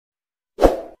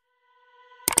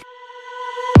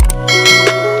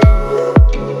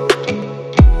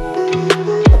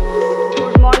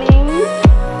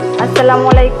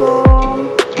আসসালামু আলাইকুম।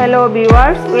 Hello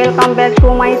viewers, welcome back to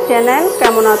my channel.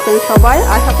 কেমন আছেন সবাই?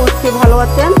 আশা করছি ভালো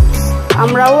আছেন।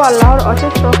 আমরাও আল্লাহর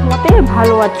অশেষ রহমতে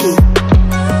ভালো আছি।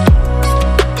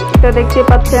 তো দেখতে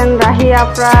পাচ্ছেন রাহি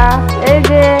আপরা, এই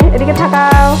যে এদিকে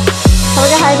থাকাও,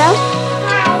 সবাইকে হাই দাও,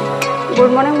 গুড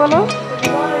মর্নিং বলো।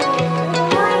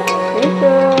 এই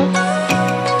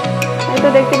তো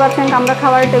দেখতে পাচ্ছেন আমরা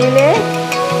খাবার টেবিলে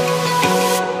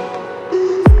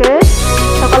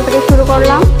সকাল থেকে শুরু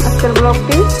করলাম আজকের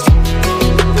ব্লগটি।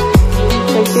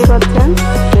 দেখতেই পাচ্ছেন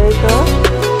এই তো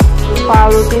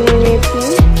পাউরুটি নিয়ে নিয়েছি,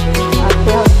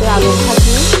 আজকে হচ্ছে আলু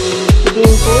ভাজি,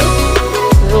 ডিমপুর,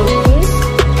 রুটি,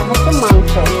 হচ্ছে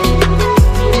মাংস।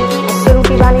 আজকে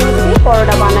রুটি বানিয়েছি,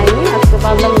 পরোটা বানাইনি। আজকে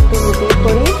ভাবলাম একটু রুটি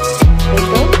করি। এই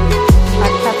তো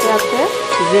আর সাথে আছে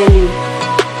জেলি,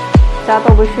 চা তো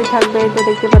অবশ্যই থাকবে। এই তো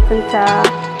দেখতে পাচ্ছেন চা।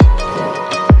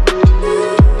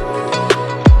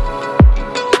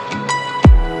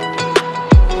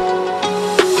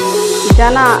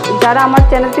 যারা আমার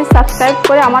চ্যানেলটি সাবস্ক্রাইব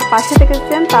করে আমার পাশে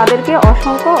থেকেছেন তাদেরকে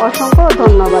অসংখ্য অসংখ্য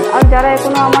ধন্যবাদ। আর যারা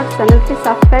এখনো আমার চ্যানেলটি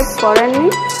সাবস্ক্রাইব করেননি,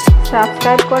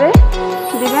 সাবস্ক্রাইব করে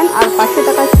দিবেন আর পাশে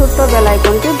থাকা ছোট্ট বেল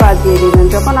আইকনটি বাজিয়ে দিবেন।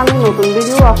 যখন আমি নতুন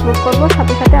ভিডিও আপলোড করব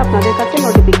সাথে সাথে আপনাদের কাছে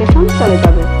নোটিফিকেশন চলে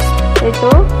যাবে। এই তো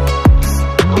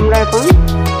আমরা এখন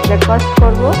ব্রেকফাস্ট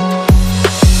করব,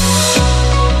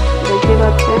 দেখতে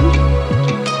পাচ্ছেন।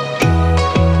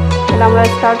 তাহলে আমরা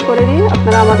স্টার্ট করে দিই,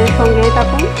 আপনারা আমাদের সঙ্গেই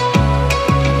থাকুন।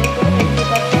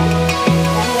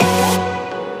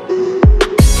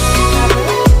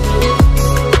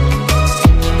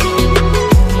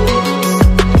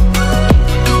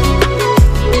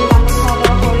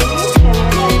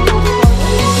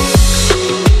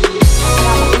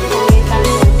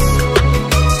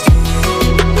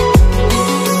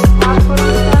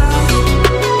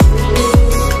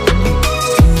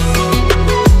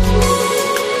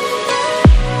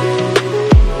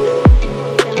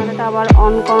 আবার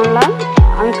অন করলাম।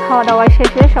 আমি খাওয়া দাওয়া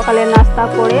শেষে সকালের নাস্তা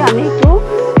করে আমি একটু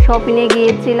শপিংয়ে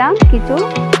গিয়েছিলাম, কিছু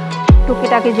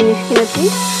টুকিটাকি জিনিস কিনেছি,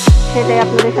 সেটাই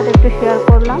আপনাদের সাথে একটু শেয়ার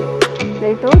করলাম।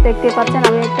 এই তো দেখতে পাচ্ছেন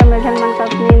আমি একটা মেজারমেন্ট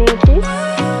কাপ নিয়ে নিয়েছি।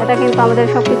 এটা কিন্তু আমাদের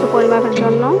সব কিছু পরিমাপের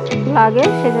জন্য লাগে,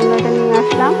 সেজন্য এটা নিয়ে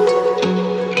আসলাম।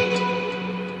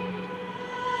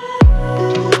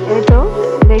 এই তো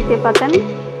দেখতে পাচ্ছেন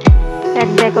এক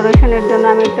ডেকোরেশনের জন্য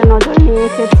আমি একটা নজর নিয়ে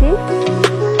এসেছি।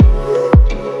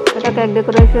 এটা কেক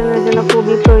ডেকোরেশনের জন্য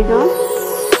খুবই প্রয়োজন।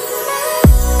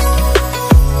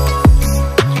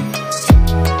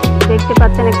 দেখতে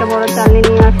পাচ্ছেন একটা বড় চালনি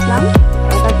নিয়ে আসলাম।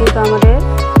 এটা কিন্তু আমাদের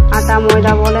আটা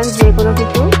ময়দা বলেন যে কোনো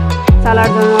কিছু চালার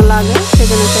জন্য লাগে,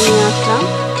 সেজন্য এটা নিয়ে আসলাম।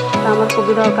 এটা আমার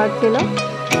খুবই দরকার ছিল।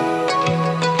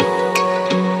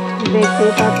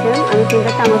 দেখতেই পাচ্ছেন আমি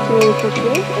 3টা চামচ নিয়ে এসেছি।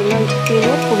 এগুলো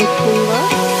স্টিলের, খুবই সুন্দর।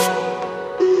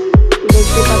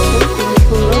 দেখতে পাচ্ছেন খুবই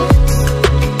সুন্দর।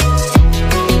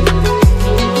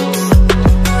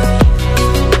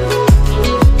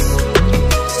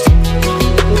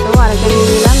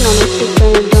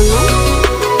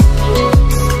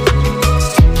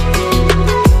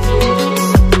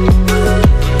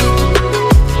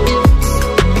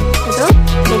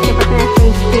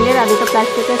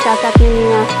 প্লাস্টিকের চা চাকনি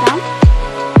নিয়ে আসলাম।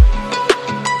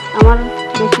 আমার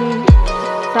বেশি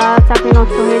চা চাকনি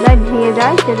নষ্ট হয়ে যায়, ভেঙে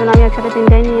যায়, সেজন্য আমি একসাথে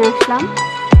 3টাই নিয়ে আসলাম।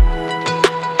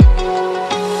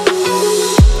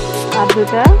 আর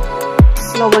 2টা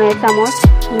লবণের চামচ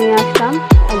নিয়ে আসলাম,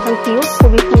 একদম কিউট,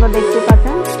 খুবই সুন্দর। দেখতে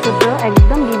পাচ্ছেন ছোট,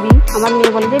 একদম বিবি, আমার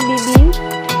মেয়ে বলে যে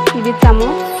বিবির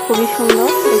চামচ, খুবই সুন্দর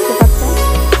দেখতে পাচ্ছেন।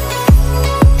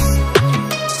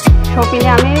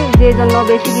 শপিংয়ে আমি যে জন্য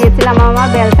বেশি গিয়েছিলাম, আমার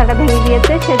বেলসাটা ভেঙে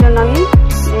গিয়েছে, সেজন্য আমি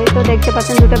এই তো দেখতে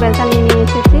পাচ্ছেন 2টা বেলসা নিয়ে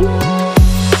এসেছি।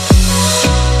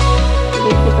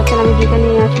 দেখতে পাচ্ছেন আমি 2টা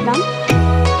নিয়ে আসলাম।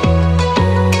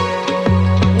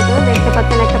 এই তো দেখতে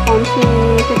পাচ্ছেন একটা পঞ্চি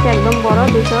নিয়ে এসেছি, একদম বড়,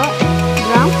 200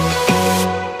 গ্রাম,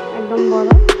 একদম বড়।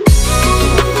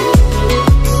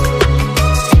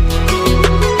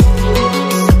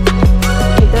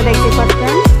 এই তো দেখতে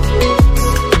পাচ্ছেন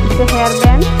কিছু হেয়ার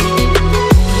ব্যান্ড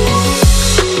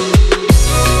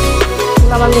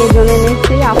আমার মেয়ের জন্য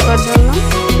নিচ্ছি, আপনার জন্য,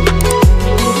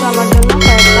 কিছু আমার জন্য,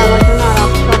 কয়েকটা আমার জন্য, আর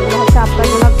সবগুলো হচ্ছে আপনার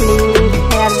জন্য। ক্লিপ,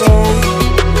 হেয়ার ব্যান্ড,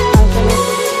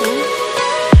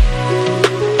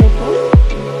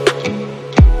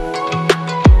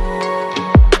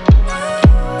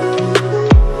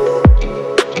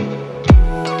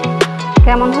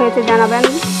 কেমন হয়েছে জানাবেন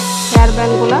হেয়ার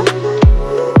ব্যান্ডগুলো।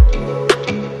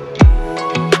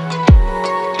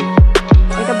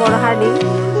 এটা বড় হাড়ি,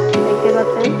 দেখতে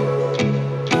পাচ্ছেন।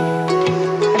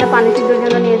 এটা পানি সিদ্ধর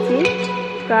জন্য নিয়েছি,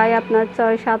 প্রায় আপনার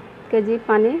 6-7 কেজি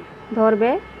পানি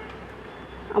ধরবে।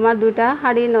 আমার দুইটা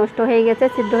হাঁড়ি নষ্ট হয়ে গেছে,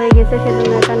 সিদ্ধ হয়ে গেছে,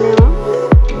 সেজন্য এটা নেওয়া।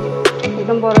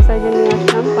 একদম বড় সাইজে নিয়ে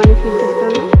আসলাম পানি সিদ্ধের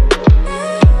জন্য।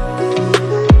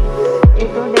 এই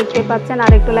তো দেখতে পাচ্ছেন,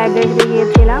 আর একটু লাইব্রেরিতে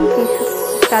গিয়েছিলাম,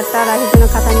 4টা রাখির জন্য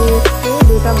খাতা নিয়ে এসেছি,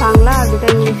 2টা বাংলা আর 2টা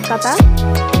ইংলিশ খাতা।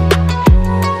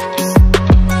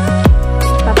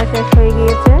 খাতা শেষ হয়ে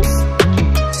গিয়েছে।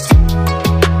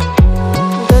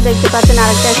 তো দেখতে পাচ্ছেন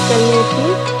আরেকটা স্কেল নিয়েছি।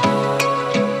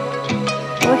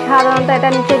 ও সাধারণত এটা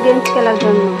নিচে গেঞ্জ খেলার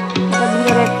জন্য, এটা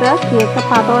ভিতরে একটা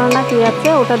পাথর না কি আছে,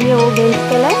 ওটা দিয়ে ও গেঞ্জ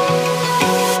খেলে।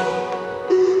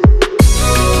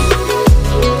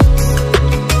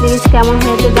 প্লিজ কেমন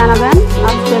হয়েছে জানাবেন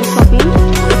আজকের শপিং।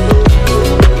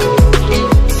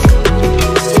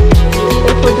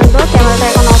 এই পর্যন্ত ক্যামেরাটা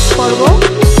এখন অফ করবো।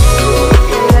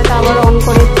 ক্যামেরাটা আবার অন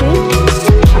করেছি।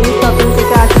 আমি শপিং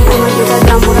থেকে আসার সময় যেটা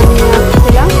জাম্বুরা নিয়ে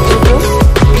আসছিলাম,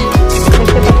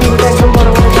 দেখতে পাচ্ছি দুটো একদম বড়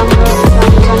বড় জাম্বুরা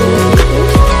নিয়ে এসেছি।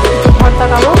 ভর্তা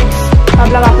খাবো,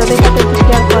 ভাবলাম আপনাদের সাথে একটু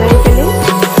শেয়ার করেই ফেলি।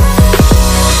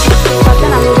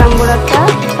 পাচ্ছেন আমি জাম্বুরাটা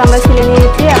আমরা ছিলে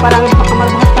নিয়েছি, আবার আমি আমার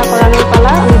ভর্তা করানোর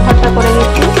পালা, আমি ভর্তা করে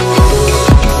নিচ্ছি।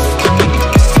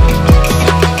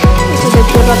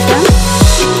 দেখতে পাচ্ছেন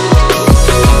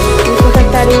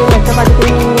পোশাকটারি একটা বাটিতে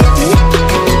নিয়ে নিয়েছি।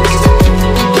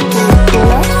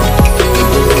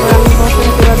 আমি ভর্তা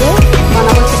কীভাবে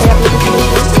বানাবো সেটাই আপনাদের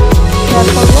সাথে শেয়ার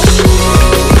করবো।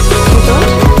 তো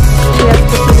পেঁয়াজ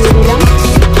কুচি দিয়ে দিলাম,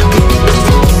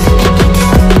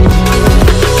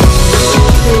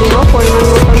 দিয়ে দিব পরিমাণ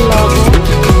মতন লবণ,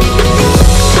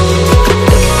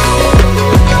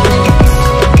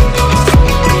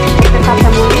 একটা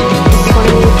কাঁচামরিচ করে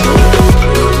নিয়েছি,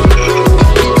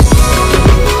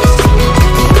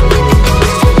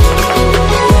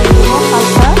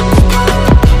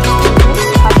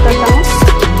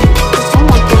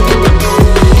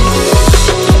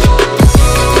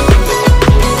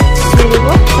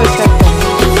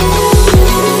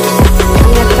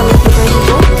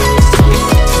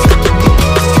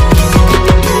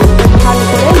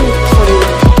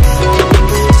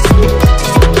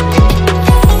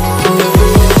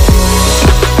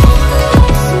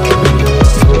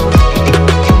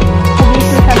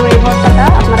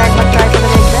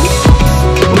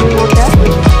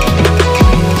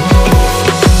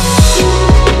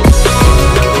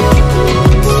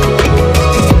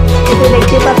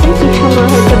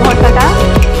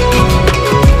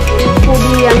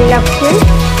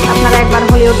 আপনারা একবার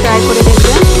হলেও ট্রাই করে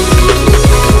দেখবেন।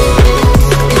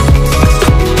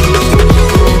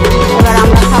 এবার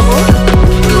আমরা খাবো।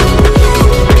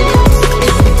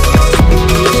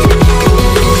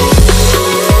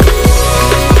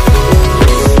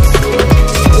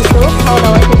 খাওয়া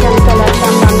দাওয়া থেকে আমি চলে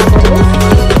আসলাম রান্না করবো।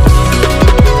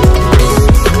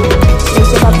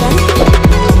 দেখতে পাচ্ছেন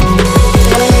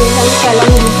এখানে আমি স্যালাড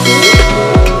দিচ্ছি,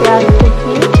 পেঁয়াজ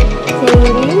কুচি,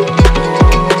 চিংড়ি,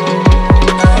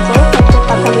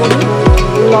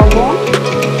 লবণ,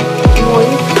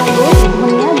 মরিচ, হলুদ,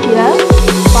 ধনিয়া, জিরা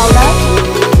পাউডার,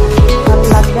 আর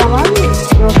লাগবে আমার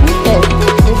রসুন তেল।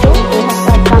 কিন্তু এই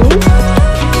হাতটা আমি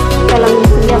তেলাম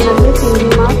মিশিয়ে আপনাদের চিংড়ি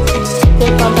মাছ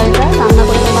তেল তরকারিটা রান্না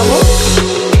করে দেখাবো।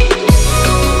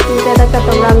 কিন্তু এটা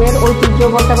চট্টগ্রামের ঐতিহ্য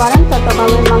বলতে পারেন,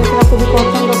 চট্টগ্রামের মানুষেরা খুবই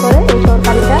পছন্দ করে এই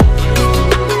তরকারিটা।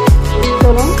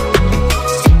 চলুন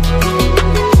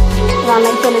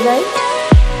রান্নায় চলে যাই।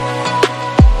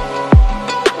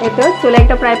 এটা চুলে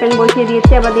একটা ফ্রাই প্যান বসিয়ে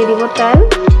দিয়েছি, আবার দিয়ে দিব তেল,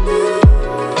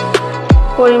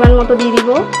 পরিমাণ মতো দিয়ে দিব।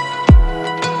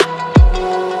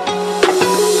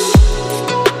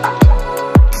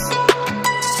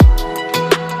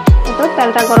 তো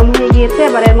তেলটা গরম হয়ে গিয়েছে,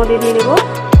 এবার এর মধ্যে দিয়ে দিব,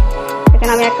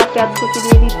 এখানে আমি 1 কাপ পেঁয়াজ কুচি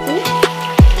দিয়ে দিচ্ছি।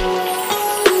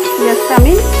 পেঁয়াজটা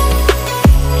আমি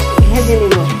ভেজে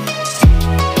নেব।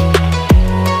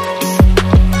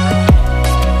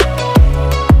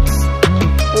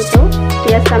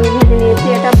 পেঁয়াজটা আমি ভেজে নিয়েছি,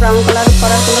 এটা ব্রাউন কালার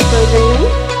করার কোনো প্রয়োজন নেই,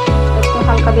 একটু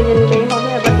হালকা ভেজে নিলেই হবে।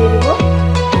 এবার দিয়ে দিব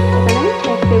এখানে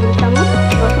 1 টেবিল চামচ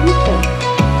রসুন তেল।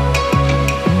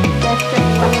 পেঁয়াজটা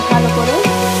আমি ভালো করে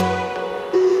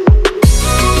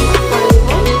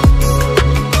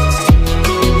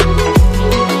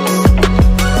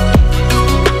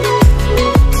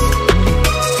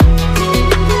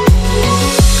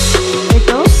এই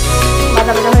তো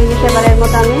বাটা বাটা হয়ে গেছে। এবার এর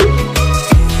মতো আমি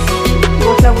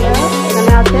মশলাগুলো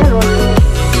এখানে আছে,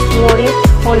 মরিচ,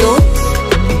 হলুদ,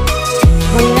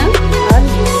 ধনিয়া আর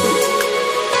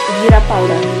জিরা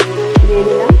পাউডার দিয়ে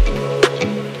দিলাম।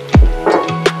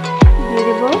 দিয়ে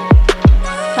দিব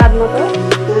স্বাদ মতো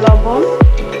লবণ।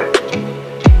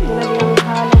 এগুলো দিয়ে আমি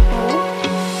ভালো করে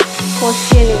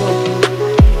কষিয়ে নেব।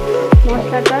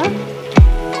 মশলাটা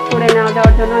পুড়ে না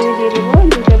যাওয়ার জন্য আমি দিয়ে দিব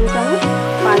 2 টেবিল চামচ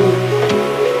পানি।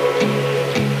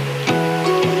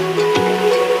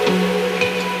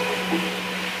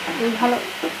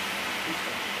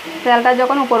 তেলটা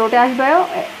যখন উপরে উঠে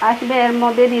আসবে এর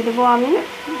মধ্যে দিয়ে দেবো আমি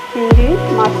চিংড়ি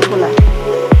মাছগুলা।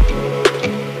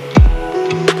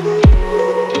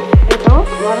 এই তো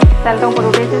আমার তেলটা উপরে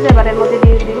উঠে এসেছে, এবার এর মধ্যে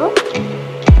দিয়ে দিব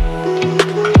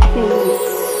চিংড়ি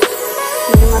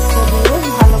মাছটা দিয়ে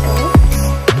ভালো করে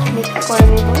মিক্স করে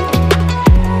নেব।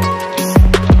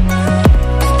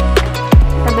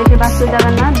 এটা বেশি ভাজতে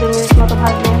যাবে না, 2 মিনিট মতো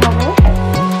ভাজলেই হবে।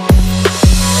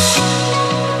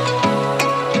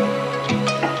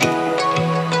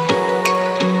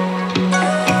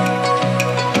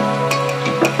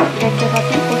 দেখতে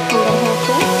পাচ্ছেন খুব সুন্দর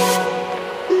হয়েছে।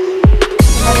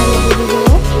 এবারে দিয়ে দিব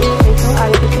এই তো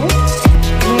আগে থেকে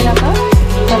ধুয়ে রাখা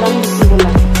গেলাম মুরগিগুলো।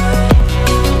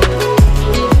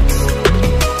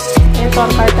 এই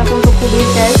তরকারিটা কিন্তু খুবই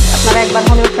টেস্ট, আপনারা একবার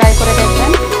হলেও ট্রাই করে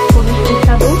দেখবেন, খুবই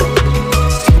সুস্বাদু।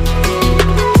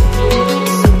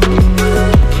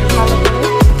 ভালো করে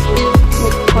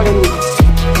মিক্স করে নিন।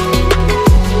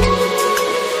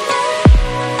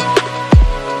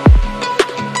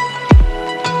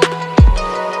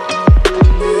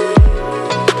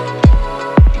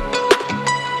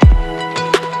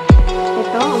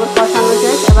 আমার কষানো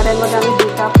শেষ, এবার এর মধ্যে আমি 2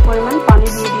 কাপ পরিমাণ পানি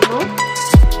দিয়ে দিব।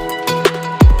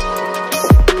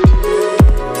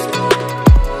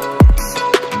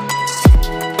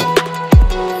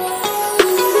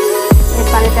 এই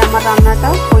পানিতে আমার রান্নাটা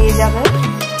হয়ে যাবে।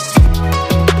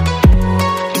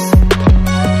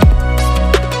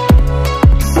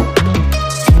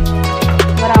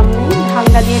 এবার আমি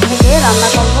ঢাকনা দিয়ে ঢেকে রান্না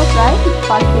করবো প্রায়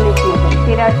 5 মিনিট মতো।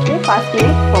 ফিরে আসছে 5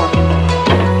 মিনিট পর।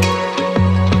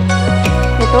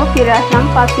 তো ফিরে আসলাম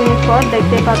 5 মিনিট পর,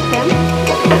 দেখতে পাচ্ছেন।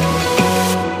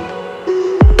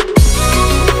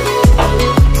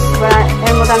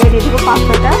 এর মধ্যে আমি দিয়ে দিব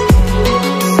 5-6টা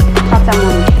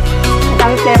কাঁচামরিচ। এটা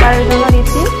আমি ফ্লেভারের জন্য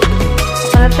দিচ্ছি,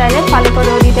 আপনারা চাইলে ফালি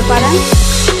করেও দিতে পারেন।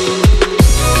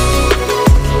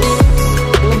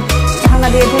 ঢাকনা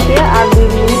দিয়ে ঢেকে আর 2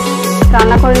 মিনিট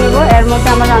রান্না করে নেব। এর মধ্যে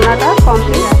আমার রান্নাটা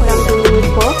কমপ্লিট। এখন আমি 2 মিনিট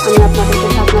পর আমি আপনাদেরকে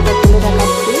ঢাকনাটা খুলে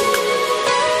দেখাচ্ছি।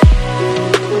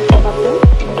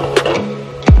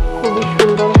 খুবই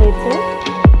সুন্দর হয়েছে।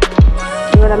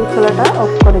 এবার আমি চুলাটা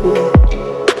অফ করে দিব।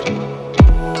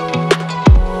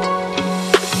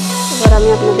 এবার আমি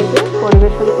আপনাদেরকে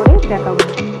পরিবেশন করে দেখাবো।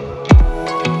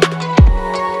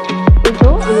 এই তো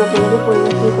আমি আপনাদেরকে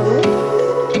পরিবেশন করে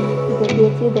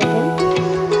দেখিয়েছি, দেখেন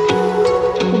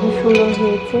খুবই সুন্দর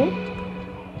হয়েছে।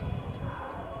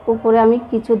 উপরে আমি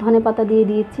কিছু ধনেপাতা দিয়ে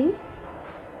দিয়েছি।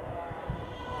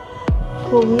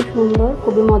 খুবই সুন্দর,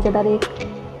 খুবই মজাদার এই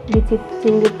বিচি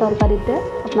চিংড়ির তরকারিতে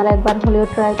আপনারা একবার হলেও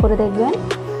ট্রাই করে দেখবেন।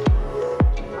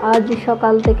 আজ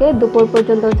সকাল থেকে দুপুর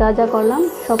পর্যন্ত যা যা করলাম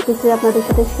সব কিছুই আপনাদের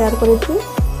সাথে শেয়ার করেছি।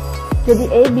 যদি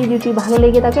এই ভিডিওটি ভালো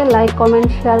লেগে থাকে লাইক কমেন্ট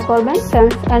শেয়ার করবেন,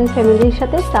 ফ্রেন্ডস অ্যান্ড ফ্যামিলির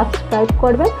সাথে সাবস্ক্রাইব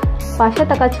করবেন, পাশে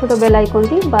থাকা ছোট বেল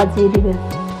আইকনটি বাজিয়ে দিবেন।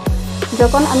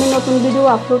 যখন আমি নতুন ভিডিও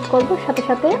আপলোড করব সাথে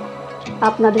সাথে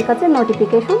আপনাদের কাছে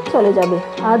নোটিফিকেশন চলে যাবে।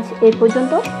 আজ এই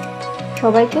পর্যন্ত,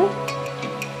 সবাইকে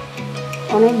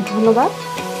অনেক ধন্যবাদ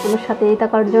আমার সাথে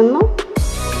থাকার জন্য।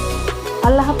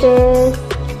 আল্লাহ হাফেজ।